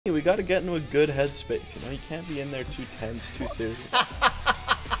We got to get into a good headspace, you know? You can't be in there too tense, too serious.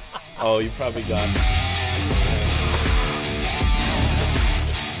 Oh, you probably got it.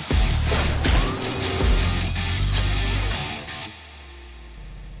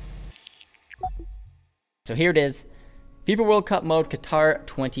 So here it is. FIFA World Cup mode, Qatar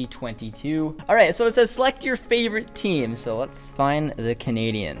 2022. All right, so it says select your favorite team. So let's find the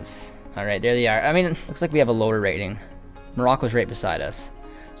Canadians. All right, there they are. I mean, it looks like we have a lower rating. Morocco's right beside us.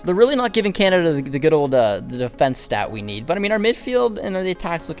 So they're really not giving Canada the good old the defense stat we need. But I mean, our midfield and the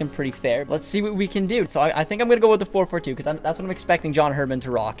attack's looking pretty fair. Let's see what we can do. So I think I'm going to go with the 4-4-2 because that's what I'm expecting John Herdman to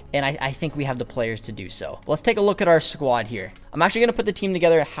rock. And I think we have the players to do so. Let's take a look at our squad here. I'm actually going to put the team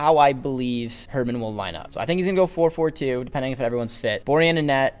together how I believe Herdman will line up. So I think he's going to go 4-4-2, depending if everyone's fit. Borjan in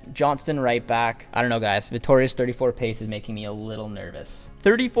net, Johnston right back. I don't know, guys. Victoria's 34 pace is making me a little nervous.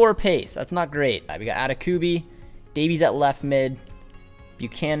 34 pace. That's not great. We got Atakubi, Davies at left mid,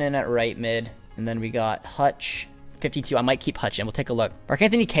 Buchanan at right mid, and then we got Hutch, 52. I might keep Hutch in. We'll take a look. Mark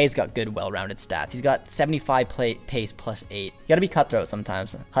Anthony K's got good, well-rounded stats. He's got 75 pace plus 8. You got to be cutthroat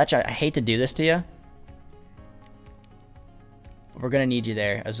sometimes. Hutch, I hate to do this to you. We're going to need you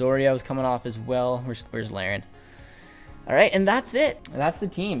there. Azorio's coming off as well. Where's Laren? All right, and that's it. That's the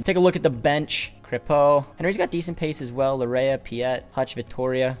team. Take a look at the bench. Kripo. Henry's got decent pace as well. Larea, Piet, Hutch,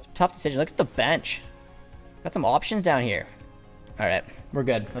 Victoria. Tough decision. Look at the bench. Got some options down here. All right, we're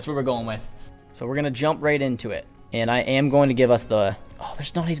good. That's what we're going with. So we're going to jump right into it. And I am going to give us the... Oh,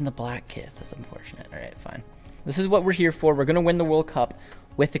 there's not even the black kits. That's unfortunate. All right, fine. This is what we're here for. We're going to win the World Cup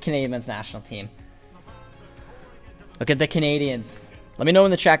with the Canadian men's national team. Look at the Canadians. Let me know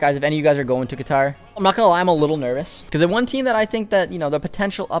in the chat, guys, if any of you guys are going to Qatar. I'm not going to lie, I'm a little nervous. Because the one team that I think that, you know, the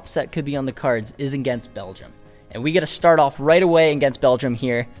potential upset could be on the cards is against Belgium. And we get to start off right away against Belgium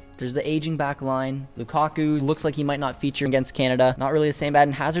here. There's the aging back line. Lukaku looks like he might not feature against Canada. Not really the same bad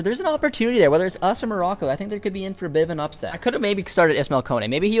in Hazard. There's an opportunity there, whether it's us or Morocco. I think there could be in for a bit of an upset. I could have maybe started Ismail Kone.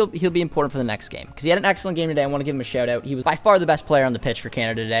 Maybe he'll be important for the next game. Because he had an excellent game today. I want to give him a shout out. He was by far the best player on the pitch for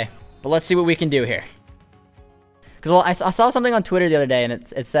Canada today. But let's see what we can do here. Because I saw something on Twitter the other day, and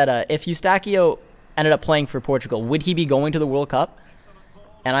it said, if Eustáquio ended up playing for Portugal, would he be going to the World Cup?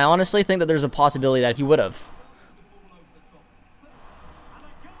 And I honestly think that there's a possibility that he would have.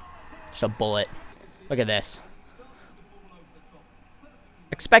 Just a bullet. Look at this.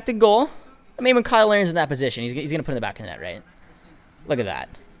 Expected goal. I mean, when Kyle Laren's in that position, he's going to put it in the back of the net, right? Look at that.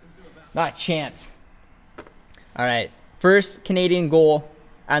 Not a chance. All right. First Canadian goal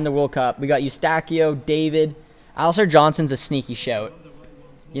and the World Cup. We got Eustáquio, David. Alistair Johnson's a sneaky shout.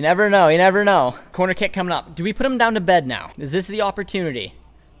 You never know. You never know. Corner kick coming up. Do we put him down to bed now? Is this the opportunity?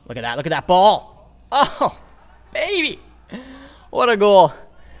 Look at that. Look at that ball. Oh, baby. What a goal.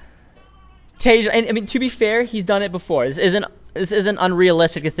 Tajon, I mean, to be fair, he's done it before. This isn't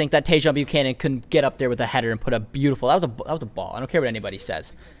unrealistic to think that Tajon Buchanan couldn't get up there with a header and put a beautiful. That was a ball. I don't care what anybody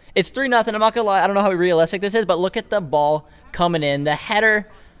says. It's 3-0. I'm not gonna lie. I don't know how realistic this is, but look at the ball coming in. The header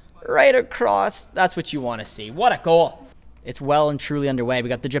right across. That's what you want to see. What a goal! It's well and truly underway. We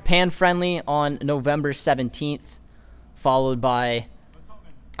got the Japan friendly on November 17th, followed by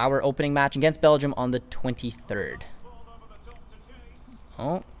our opening match against Belgium on the 23rd.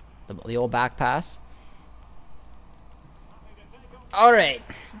 Oh. The old back pass. All right.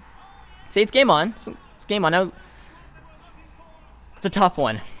 See, it's game on. It's game on. Now, it's a tough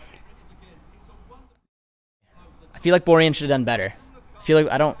one. I feel like Borjan should have done better. I feel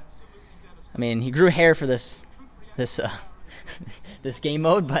like I mean, he grew hair for this this game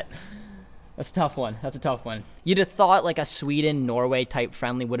mode, but that's a tough one. That's a tough one. You'd have thought like a Sweden-Norway type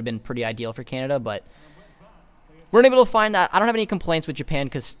friendly would have been pretty ideal for Canada, but we're unable to find that. I don't have any complaints with Japan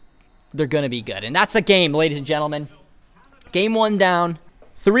because they're going to be good. And that's a game, ladies and gentlemen. Game 1 down.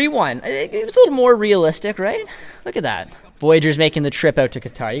 3-1. It was a little more realistic, right? Look at that. Voyager's making the trip out to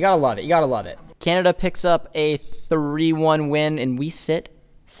Qatar. You got to love it. You got to love it. Canada picks up a 3-1 win, and we sit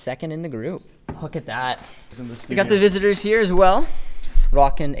second in the group. Look at that. We got the visitors here as well.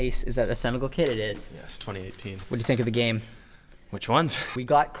 Rocking a... Is that a Senegal kit? It is. Yes, 2018. What do you think of the game? Which ones? We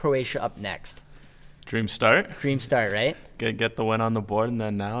got Croatia up next. Dream start. Dream start, right? Get the win on the board, and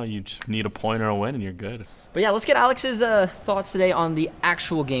then now you just need a point or a win, and you're good. But yeah, let's get Alex's thoughts today on the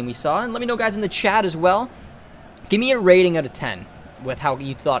actual game we saw. And let me know, guys, in the chat as well. Give me a rating out of 10 with how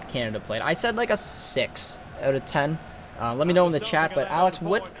you thought Canada played. I said like a 6 out of 10. Let me know in the chat. But Alex,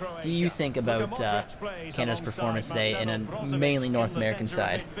 what do you think about Canada's performance today in a mainly North American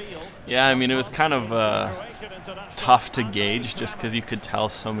side? Yeah, I mean, it was kind of tough to gauge just because you could tell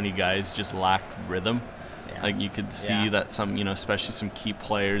so many guys just lacked rhythm. Like you could see that some, especially some key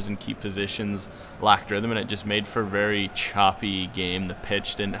players and key positions lacked rhythm, and it just made for a very choppy game. The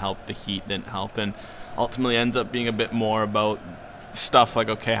pitch didn't help, the heat didn't help, and ultimately ends up being a bit more about stuff like,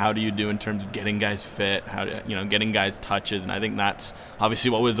 okay, how do you do in terms of getting guys fit, how to, getting guys touches, and I think that's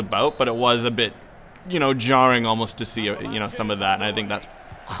obviously what it was about, but it was a bit, jarring almost to see, some of that, and I think that's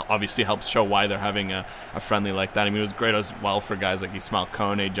obviously helps show why they're having a friendly like that. I mean, it was great as well for guys like Ismail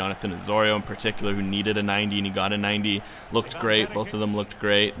Kone, Jonathan Osorio in particular, who needed a 90, and he got a 90. Looked great. Both of them looked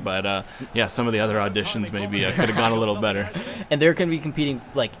great. But, yeah, some of the other auditions maybe could have gone a little better. And they're going to be competing,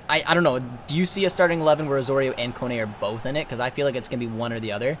 like, I don't know. Do you see a starting 11 where Osorio and Kone are both in it? Because I feel like it's going to be one or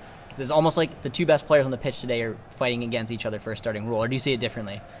the other. It's almost like the two best players on the pitch today are fighting against each other for a starting role. Or do you see it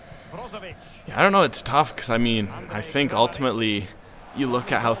differently? Yeah, I don't know. It's tough because, I mean, I think ultimately – you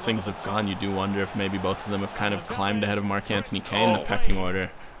look at how things have gone, you do wonder if maybe both of them have kind of climbed ahead of Mark Anthony Kay in the pecking order.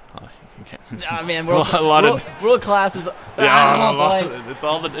 Oh, man, world class is. It's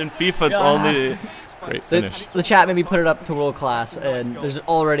all in FIFA. It's only great finish. The chat maybe put it up to world class, and there's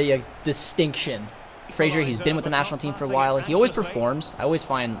already a distinction. Fraser, he's been with the national team for a while. He always performs. I always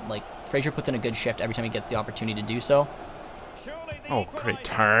find like Fraser puts in a good shift every time he gets the opportunity to do so. Oh, great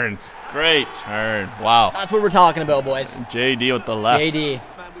turn. Great turn. Wow. That's what we're talking about, boys. JD with the left. JD.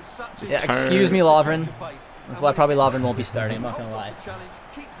 Yeah, excuse me, Lovren. That's why probably Lovren won't be starting, I'm not going to lie.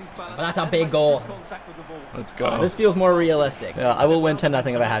 But that's a big goal. Let's go. This feels more realistic. Yeah, I will win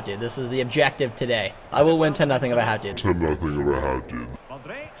 10-0 if I have to. This is the objective today. I will win 10-0 if I have to. 10-0 if I have to.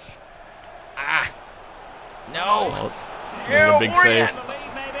 Ah. No. Well, there's a big save.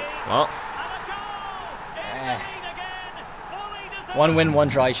 Well. One win, one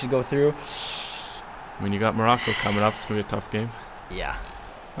draw. You should go through. When you got Morocco coming up, it's going to be a tough game. Yeah.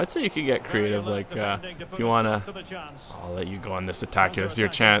 I'd say you could get creative. Like, if you want to, I'll let you go on this attack. It's your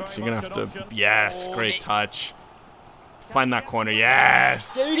chance. You're going to have to, yes, great touch. Find that corner.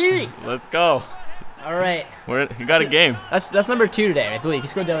 Yes. JD. Let's go. All right. You got a game. That's number 2 today, I believe. He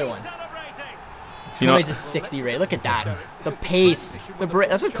scored the other one. So Kone's a 60 rate. Look at that. The pace.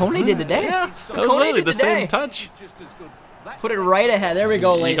 That's what Kone did today. Yeah. That was really the same touch. Put it right ahead. There we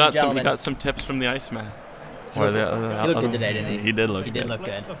go, ladies and gentlemen. He got some tips from the Iceman. He looked good today, didn't he? He did look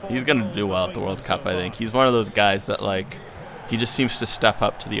good. He's going to do well at the World Cup, I think. He's one of those guys that, like, he just seems to step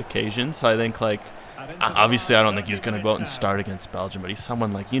up to the occasion. So I think, like, obviously I don't think he's going to go out and start against Belgium, but he's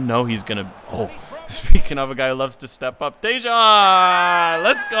someone, like, he's going to, oh, speaking of a guy who loves to step up, Dejan!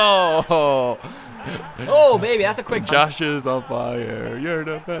 Let's go! Oh, baby, that's a quick Josh is on fire. Your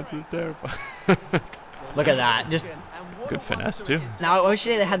defense is terrifying. Look at that. Just good finesse, too. Now, I wish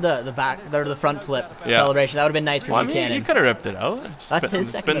they had the front flip celebration. That would have been nice for Buchanan. You could have ripped it out. That's his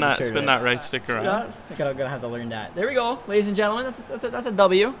second spin that right stick around. Yeah, I'm gonna have to learn that. There we go, ladies and gentlemen. That's a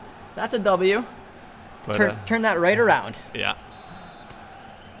W. That's a W. But, turn that right around. Yeah.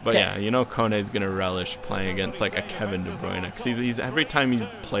 But yeah, Kone's going to relish playing against like a Kevin De Bruyne. Because he's every time he's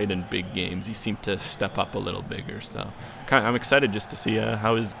played in big games, he seemed to step up a little bigger. So I'm excited just to see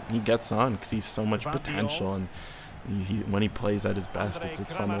how he gets on, because he's so much potential, and when he plays at his best,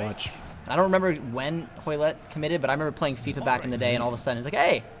 it's fun to watch. I don't remember when Hoylett committed, but I remember playing FIFA back in the day, and all of a sudden it's like,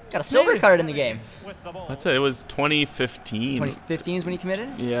 hey, got a silver card in the game. That's it. It was 2015. 2015 is when he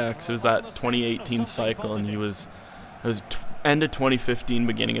committed? Yeah, because it was that 2018 cycle, and it was end of 2015,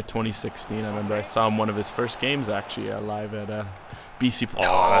 beginning of 2016. I remember I saw him one of his first games, actually, live at BC.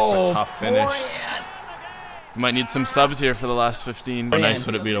 Oh, that's a tough finish. You might need some subs here for the last 15. How nice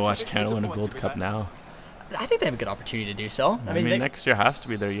would it be to watch Canada win a Gold Cup now? I think they have a good opportunity to do so. I mean next year has to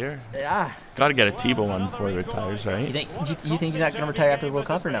be their year. Yeah. Got to get a Tebow one before he retires, right? You think he's not going to retire after the World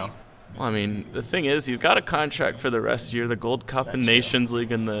Cup or no? Well, I mean, the thing is, he's got a contract for the rest of the year, the Gold Cup and Nations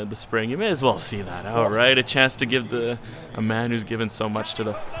League in the spring. You may as well see that out, right? A chance to give a man who's given so much to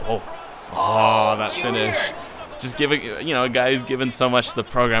the... Oh, that finish. Just giving, a guy who's given so much to the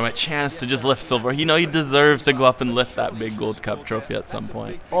program a chance to just lift silver. He deserves to go up and lift that big Gold Cup trophy at some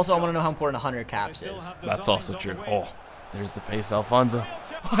point. Also, I want to know how important 100 caps is. That's also true. Oh, there's the pace, Alfonso.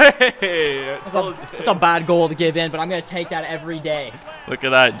 Hey, it's a bad goal to give in, but I'm going to take that every day. Look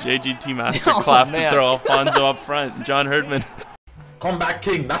at that. JGT masterclass to throw Alfonso up front. John Herdman. Comeback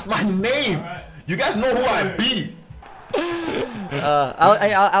King. That's my name. You guys know who I be.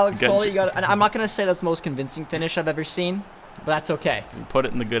 Alex Coley, and I'm not going to say that's the most convincing finish I've ever seen, but that's okay. You put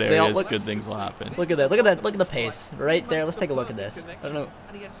it in the good areas, good things will happen. Look at that. Look at the pace right there. Let's take a look at this. I don't know.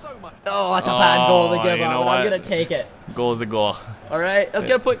 Oh, that's a bad goal to give up, but I'm going to take it. Goal is a goal. All right. That's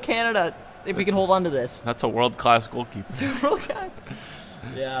going to put Canada, if we can hold on to this. That's a world-class goalkeeper.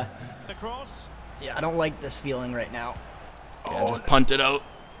 Yeah. Yeah, I don't like this feeling right now. Yeah, just punt it out.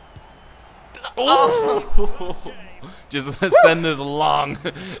 Oh! Just send this long.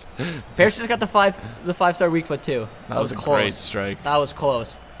 Parrish just got the five-star weak foot too. That was a close. great strike. That was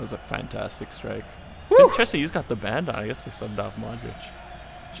close. That was a fantastic strike. It's interesting. He's got the band on. I guess they subbed off Modric.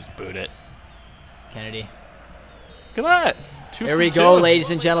 Just boot it. Kennedy. Look at that. Here we go, ladies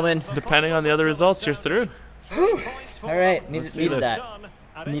and gentlemen. Depending on the other results, you're through. All right, needed that.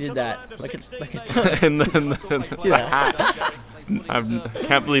 Needed that. Look at that. And then See that hat? I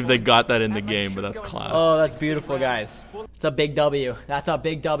can't believe they got that in the game, but that's class. Oh, that's beautiful, guys. It's a big W. That's a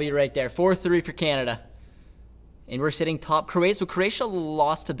big W right there. 4-3 for Canada. And we're sitting top. Croatia. So Croatia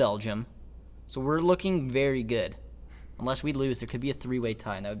lost to Belgium. So we're looking very good. Unless we lose, there could be a three-way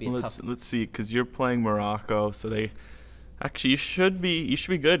tie, and that would be a tough. Let's see, because you're playing Morocco, so they actually you should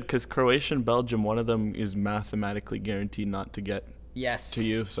be good, because Croatia and Belgium, one of them is mathematically guaranteed not to get to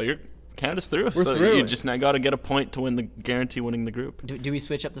you. So Canada's through. We're through. You just now got to get a point to guarantee winning the group. Do we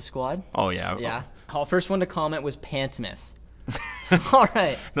switch up the squad? Oh yeah. Yeah. Oh, first one to comment was Pantimus. All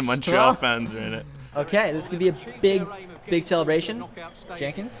right. The Montreal fans are in it. Okay, this could be a big celebration.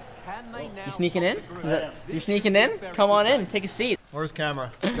 Jenkins, you sneaking in? You sneaking in? Come on in, take a seat. Where's camera?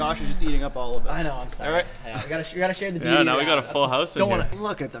 Josh is just eating up all of it. I know, I'm sorry. All right. Yeah, we gotta share the beauty. Yeah, now we got a full house in here.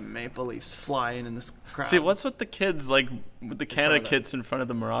 Look at the Maple Leafs flying in this crowd. See, what's with the kids, like with the Canada kits in front of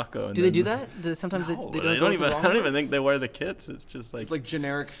the Morocco? And do they do that? Sometimes no, they I don't even think they wear the kits. It's just like it's like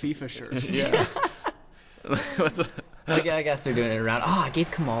generic FIFA shirts. Yeah. I guess they're doing it around. Oh, I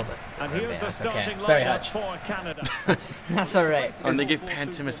gave Kamal the. And here's the starting Sorry, lineup Hutch. for Canada. That's all right. And they gave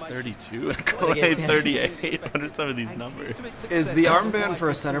Pantimus 32 and Kool-Aid 38. What are some of these numbers? Is the armband for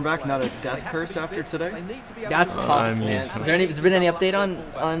a center back not a death curse after today? That's tough, I mean, man. Has there been any update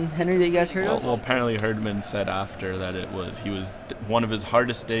on Henry that you guys heard of? Well, apparently Herdman said after that he was one of his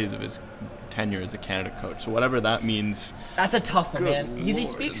hardest days of his tenure as a Canada coach. So whatever that means. That's a tough one, man. He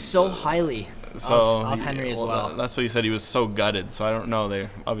speaks so highly of Henry as well. That's what he said. He was so gutted. So I don't know.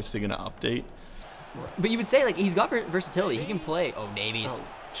 They're obviously going to update. But you would say, like, he's got versatility. He can play. Oh, Navies.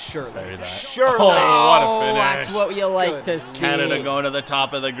 Surely. Surely. Oh, what a finish. That's what you like to see. Canada going to the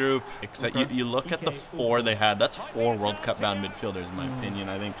top of the group. Except you look at the four they had. That's 4 World Cup bound midfielders, in my opinion.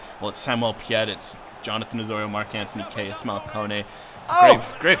 I think. Well, it's Samuel Piet. It's Jonathan Osorio, Mark Anthony Kaye, Ismail Kone.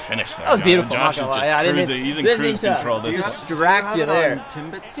 Great finish there. That was beautiful. Josh is just cruising. He's in cruise control. Distract you there.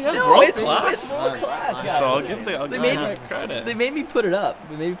 Timbits? No, it's world class, guys. So I'll give the credit. They made me put it up.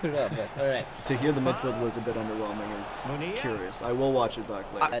 But all right. To hear the midfield was a bit underwhelming is curious. I will watch it back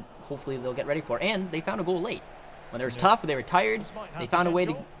later. Hopefully they'll get ready for it. And they found a goal late. When they were tough, when they were tired, they found a way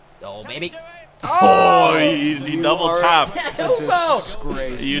to. Oh, baby. Oh, he double tapped.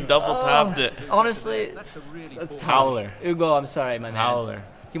 Disgrace. You double tapped it. Honestly, that's tough. Howler. Ugo, I'm sorry, my man. Howler.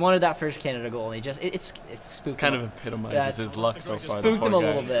 He wanted that first Canada goal, and he just it's spooked Kind him. of epitomizes his luck so far. Spooked him a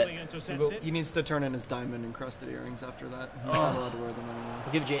little bit. He needs to turn in his diamond encrusted earrings after that. He's not allowed to wear them anymore.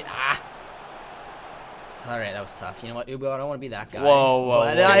 I'll give Jay. All right, that was tough. You know what, Ugo? I don't want to be that guy.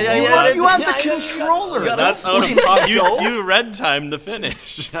 Whoa. You have the controller. That's out of pocket. You red timed the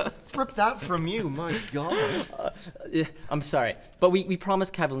finish. Rip that from you, my God. I'm sorry, but we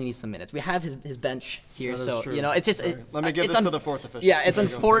promised Cavallini some minutes. We have his bench here, so true. you know it's just. Let me give this to the fourth official. Yeah, it's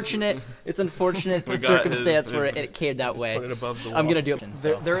unfortunate. It's unfortunate circumstance where it came that way. Put it above the I'm wall. gonna do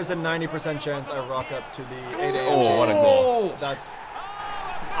it. There is a 90% chance I rock up to the 8 a.m. Oh, what a goal!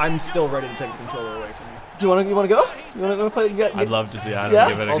 I'm still ready to take the controller away from you. Do you want to go? You want to play? I'd love to see Adam Yeah?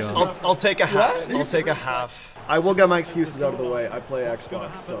 give it a go. I'll take a half. I'll take a half. I will get my excuses out of the way. I play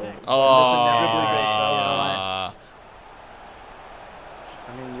Xbox, so.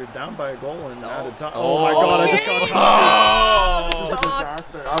 I mean, you're down by a goal and added time. Oh my God! I just got caught. This is a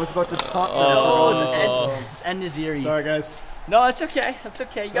disaster. I was about to talk. It's end is eerie. Sorry, guys. No, it's okay. That's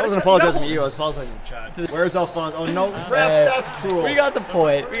okay. You I gotta wasn't apologizing to you. I was apologizing to Chad. Where's Alphonse? Oh no, ref! That's cruel. We got the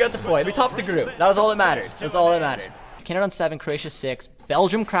point. We topped the group. That was all that mattered. Canada on 7, Croatia 6.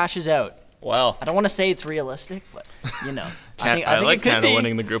 Belgium crashes out. Well, I don't want to say it's realistic, but you know. I like Canada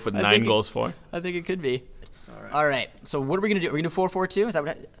winning the group with 9 goals for. I think it could be. All right. So what are we gonna do? We're gonna do 4-4-2. Is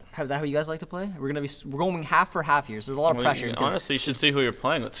that how you guys like to play? We're going half for half here. So there's a lot of pressure. Honestly, you should see who you're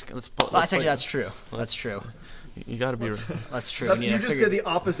playing. Let's that's true. That's true. You gotta be. That's true. You just did the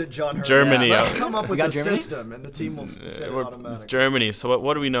opposite, John. Hurd. Germany. Let's come up with a Germany? system, and the team will fit automatically. Germany. So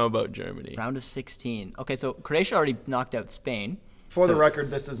what do we know about Germany? Round of 16. Okay, so Croatia already knocked out Spain. For the record,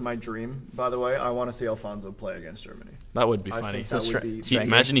 this is my dream. By the way, I want to see Alfonso play against Germany. That would be I funny. think that would be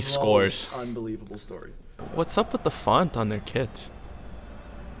Imagine he scores. Unbelievable story. What's up with the font on their kits?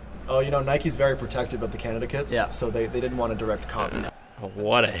 Oh, you know, Nike's very protective of the Canada kits, Yeah. so they didn't want a direct copy. Oh,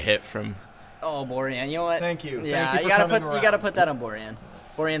 what a hit from. Oh, Borian. You know what? Thank you. Yeah, Thank you you for coming gotta put around. that on Borian.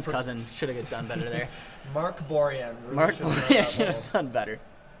 Borjan's cousin should have done better there. Mark Borjan. Really Mark should have Borjan known should that have done better.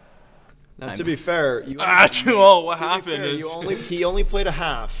 Now, to be fair, what to happened? be fair, he only played a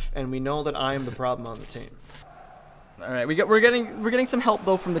half, and we know that I am the problem on the team. All right, we're getting some help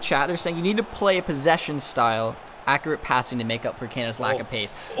though from the chat. They're saying you need to play a possession style, accurate passing to make up for Canada's lack of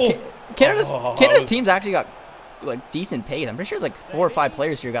pace. Canada's team's actually got like decent pace. I'm pretty sure like 4 or 5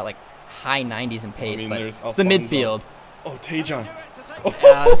 players here got like high 90s in pace, but it's the midfield. Oh, Tajon.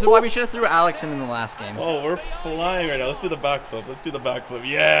 This is why we should have threw Alex in the last game. Oh, we're flying right now. Let's do the backflip. Let's do the backflip.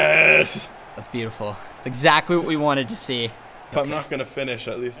 Yes! That's beautiful. It's exactly what we wanted to see. If I'm not going to finish,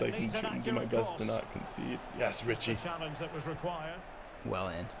 at least I can do my best to not concede. Yes, Richie. Well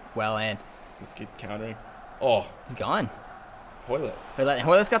in. Well in. Let's keep countering. Oh. He's gone. Hoylett.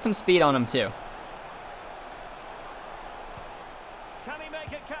 Hoylett's got some speed on him, too.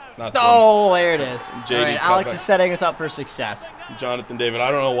 Oh, there it is. All right, Alex is setting us up for success. Jonathan David. I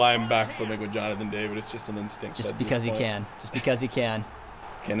don't know why I'm backflipping with Jonathan David. It's just an instinct. Just because he can. Just because he can.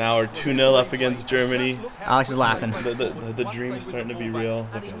 Okay, now we're 2-0 up against Germany. Alex is laughing. The dream is starting to be real.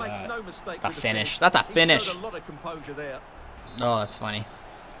 Look at that. That's a finish. That's a finish. Oh, that's funny.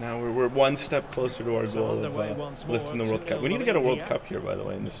 Now we're one step closer to our goal of lifting the World Cup. We need to get a World Cup here, by the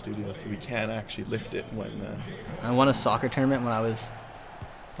way, in the studio, so we can actually lift it when... I won a soccer tournament when I was...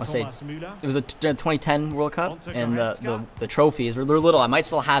 I'll say it was a 2010 World Cup, and the trophies they're little. I might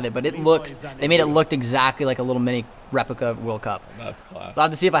still have it, but they made it look exactly like a little mini replica World Cup. That's class. So I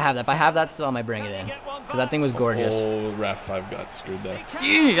have to see if I have that. If I have that still, I might bring it in, because that thing was gorgeous. Oh, ref, I've got screwed there.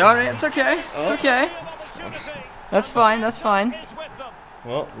 All right, it's okay. It's okay. That's fine. That's fine.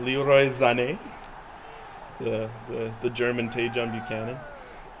 Well, Leroy Sané, the German Tajon Buchanan.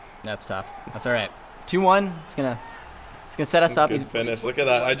 That's tough. That's all right. 2-1. It's gonna set us up. Good finish. Look at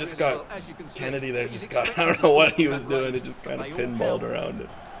that. I just got Kennedy there. I don't know what he was doing. It just kind of pinballed around it.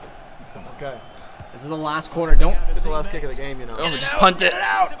 Okay. This is the last quarter. Don't get the last kick of the game, you know. Oh, just punt it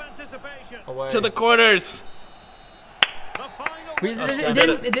out to the quarters.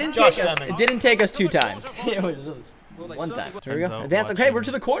 It didn't take us 2 times. It was 1 time. Here we go. Advance. Okay, we're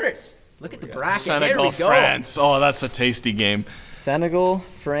to the quarters. Look at the bracket. Senegal, France. Oh, that's a tasty game. Senegal,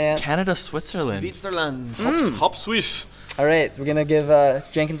 France. Canada, Switzerland. Switzerland. Hop Swiss. All right, we're gonna give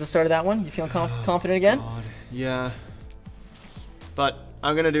Jenkins a start of that one. You feeling confident again? God. Yeah. But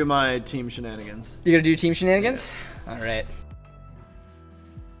I'm gonna do my team shenanigans. You're gonna do team shenanigans? Yeah. All right.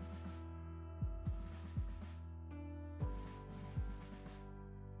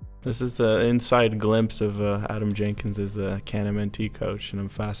 This is the inside glimpse of Adam Jenkins as the Canada-Mentee coach, and I'm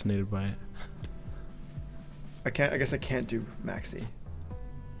fascinated by it. I guess I can't do Maxi.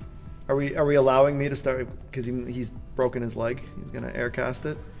 Are we allowing me to start because he's broken his leg? He's gonna air cast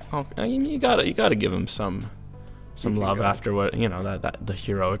it. Oh, I mean, you gotta give him some love after what the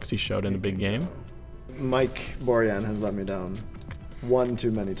heroics he showed in the big game. Mike Borjan has let me down one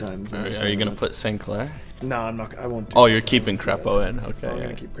too many times. Are you gonna put St. Clair? No, I'm not. I won't. Oh, you're keeping Crepeau in. Okay. I'm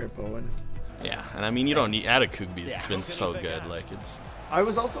gonna keep Crepeau in. Yeah, and I mean you don't need Adekugbe's been so good. Like it's. I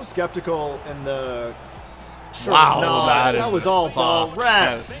was also skeptical in the. Sure, wow, no, that was all ball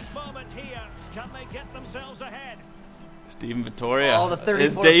ref. Steven Vittoria. Oh, the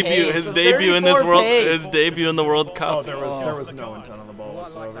 34 his debut in this world, pace. his debut in the World Cup. Oh, there was no intent on the ball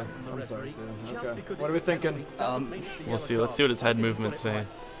whatsoever. I'm sorry, Steven. Okay. What are we thinking? We'll see. Let's see what his head movements say.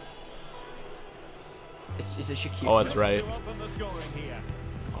 It's a Shaquille. Oh, that's right.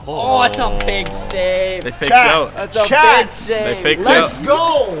 Oh, that's a big save. They faked out. That's a big save. They faked Let's out.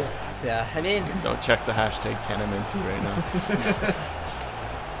 go. Yeah, I mean. Don't check the hashtag Canada-Mentee right now.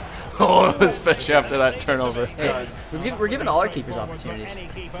 Oh, especially after that turnover. Hey, we're giving all our keepers opportunities.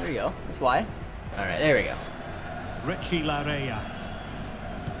 There you go. That's why. All right, there we go. Richie Larea.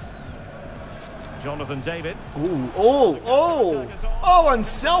 Jonathan David. Ooh, oh,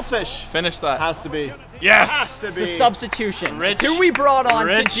 unselfish. Finish that. Has to be. Yes. Has to It's be. the substitution. Who we brought on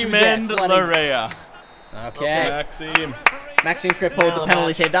to do Richmond this. Larea. Okay. Maxime. Maxime Crepeau with the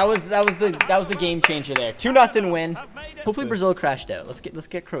penalty save. That was the game changer there. 2-0 win. Hopefully Brazil crashed out. Let's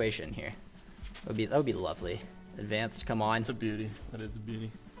get Croatia in here. That would be lovely. Advanced, come on. It's a beauty. That is a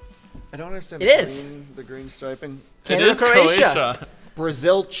beauty. I don't understand. The green striping. Canada, it is Croatia.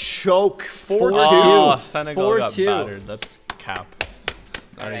 Brazil choke 4-2. Oh, Senegal 4-2. got battered. That's cap.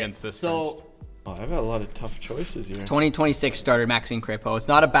 Not against this. So, I've got a lot of tough choices here. 2026 starter Maxime Crepeau. It's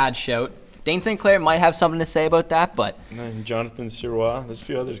not a bad shout. Dane St. Clair might have something to say about that, but And then Jonathan Sirois. There's a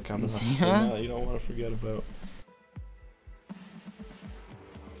few others coming up. Yeah. You don't want to forget about.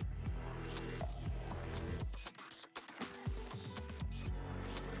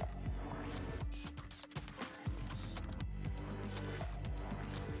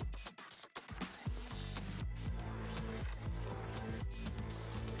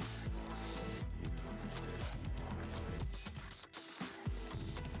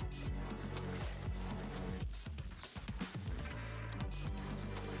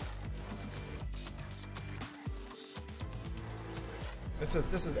 This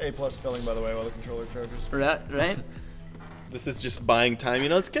is A+ filling, by the way, while the controller charges. Right? This is just buying time. You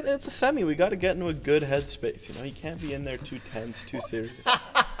know, it's a semi. We got to get into a good headspace. You know, you can't be in there too tense, too serious.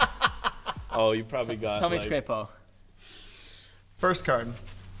 Oh, you probably got. Tell me it's Crepo. First card,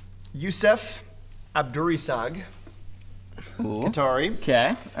 Youssef Abdurisag. Ooh. Qatari.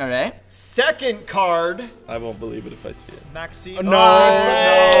 Okay. All right. Second card, I won't believe it if I see it. Maxime.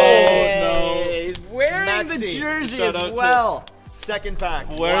 No. He's wearing the Maxi. jersey Shout as out to- well. Second pack.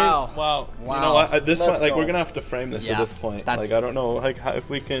 Wow. You know what? This Let's one, like, go. we're gonna have to frame this Yeah, at this point. that's- Like, I don't know, like, how, if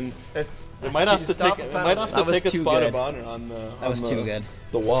we can. It's. It might have to stop take. It the might have to That was take a too spot good. of honor on the. That was too good.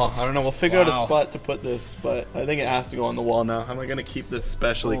 The wall. I don't know. We'll figure out a Wow. spot to put this, but I think it has to go on the wall now. How am I gonna keep this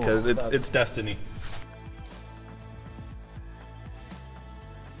specially? Because it's destiny.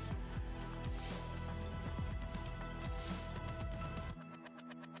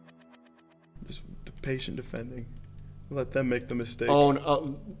 Just patient defending. Let them make the mistake. Oh,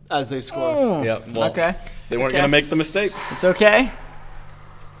 no, as they score. Yeah. Well, Okay. They weren't okay. gonna make the mistake. It's okay.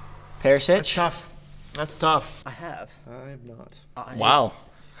 That's Perisic. tough. That's tough. I have. I'm not. Wow.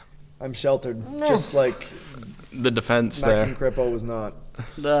 I'm sheltered, just like The defense Maxime there. Crepo was not.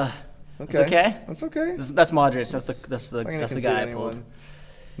 Okay. Okay. okay. That's okay. That's Modric. That's the I'm not gonna that's the concede guy I anyone. pulled.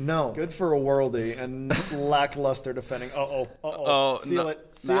 No. Good for a worldie and lackluster defending. Uh-oh. Uh-oh. Oh, Seal no.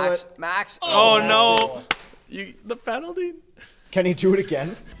 it. Seal Max. it. Max. Oh Maxi. no! The penalty. Can he do it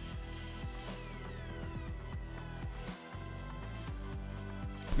again?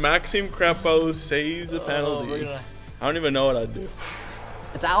 Maxime Crepo saves a penalty. I don't even know what I'd do.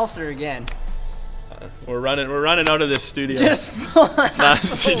 It's Alistair again. We're running out of this studio. Just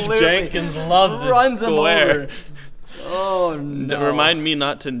absolutely Jenkins loves this runs him square. over. Oh no! Remind me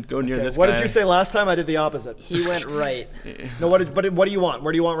not to go near this What guy. did you say last time? I did the opposite. He went right. No, what do you want?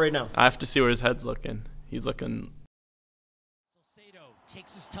 Where do you want right now? I have to see where his head's looking. He's looking. Salcedo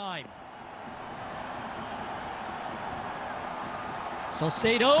takes his time.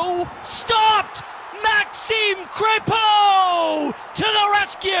 Salcedo stopped! Maxime Crepo to the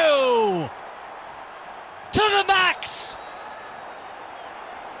rescue! To the max!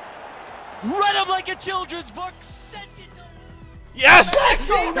 Read him like a children's book, sent it to... Yes!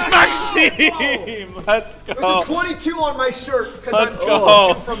 Maxime! Maxime! Let's There's go! a 22 on my shirt because Let's I'm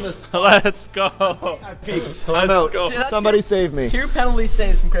go. 2 from this. Let's go! I peaked. Let's I'm out. go. Somebody save me. 2 penalty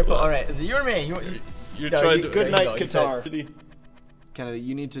saves from Crepo. All right, is it you or me? You're No, trying you- to. Good There you night, go, you Qatar. Kennedy,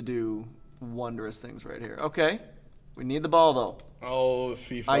 you need to do wondrous things right here. Okay. We need the ball, though. Oh,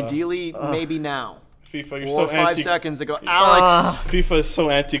 FIFA. Ideally, maybe now. FIFA, you're Or so 5 anti. seconds ago. Alex! FIFA is so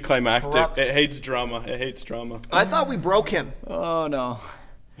anticlimactic. Corrupt. It hates drama. It hates drama. I thought we broke him. Oh no!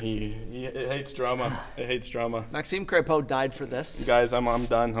 It hates drama. It hates drama. Maxime Crepo died for this. Guys, I'm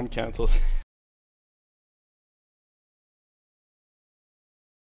done. I'm canceled.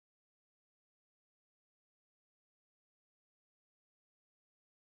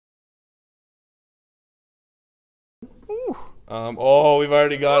 Oh, we've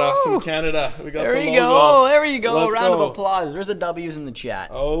already got off some Canada. We got There the you logo. go. There you go. Let's Round go. of applause. There's the W's in the chat.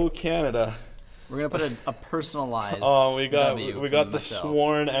 Oh, Canada. We're gonna put a personalized. Oh, we got W we from got the myself.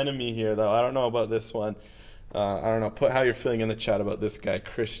 sworn enemy here, though. I don't know about this one. I don't know. Put how you're feeling in the chat about this guy,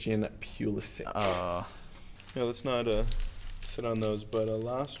 Christian Pulisic. Yeah, let's not sit on those. But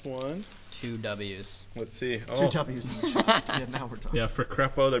last one. 2 W's. Let's see. 2 Oh, W's. Yeah, now we're talking. yeah, for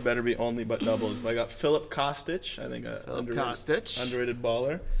Crepo, there better be only but doubles. But I got Philip Kostic. I think Kostic. underrated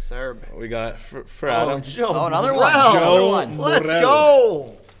baller. Serb. We got for Adam. Joe. Oh, another one. Morel. Another one. Let's Morel. go.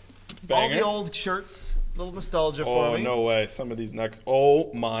 All Banger. the old shirts. Little nostalgia for Oh, me. no way. Some of these next.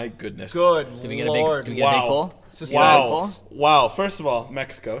 Oh, my goodness. Good Did we get Lord. a big pull? Suspense. Wow. Wow. First of all,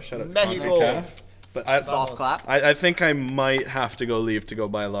 Mexico. Shout out to Mexico. CONCACAF. But Soft clap. I think I might have to go leave to go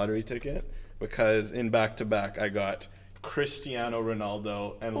buy a lottery ticket because in back-to-back I got Cristiano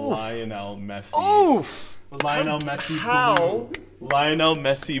Ronaldo and Lionel Messi. Oof. Lionel Messi How? blue. Lionel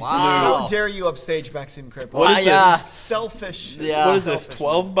Messi Wow. How blue. dare you upstage Maxime Crepo? What is yeah. this? Selfish. Yeah. What is this? Selfish,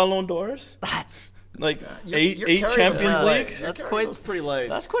 12 Ballon d'Ors? That's Like You're eight carrying Champions them League? light. That's You're quite- carrying those pretty light.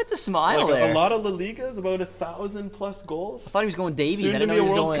 that's quite the smile Like there. a lot of La Ligas, about 1,000+ goals. I thought he was going Davies. Soon I to didn't know be he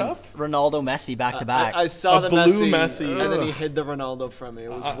a was World going Cup? Ronaldo, Messi back to back. I saw A the blue Messi, Messi. and then he hid the Ronaldo from me.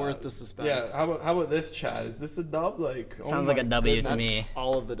 It was worth the suspense. Yeah, how about this, Chad? Is this a dub? Like, oh Sounds my like a W to goodness. me. That's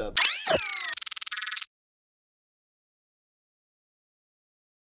all of the dubs.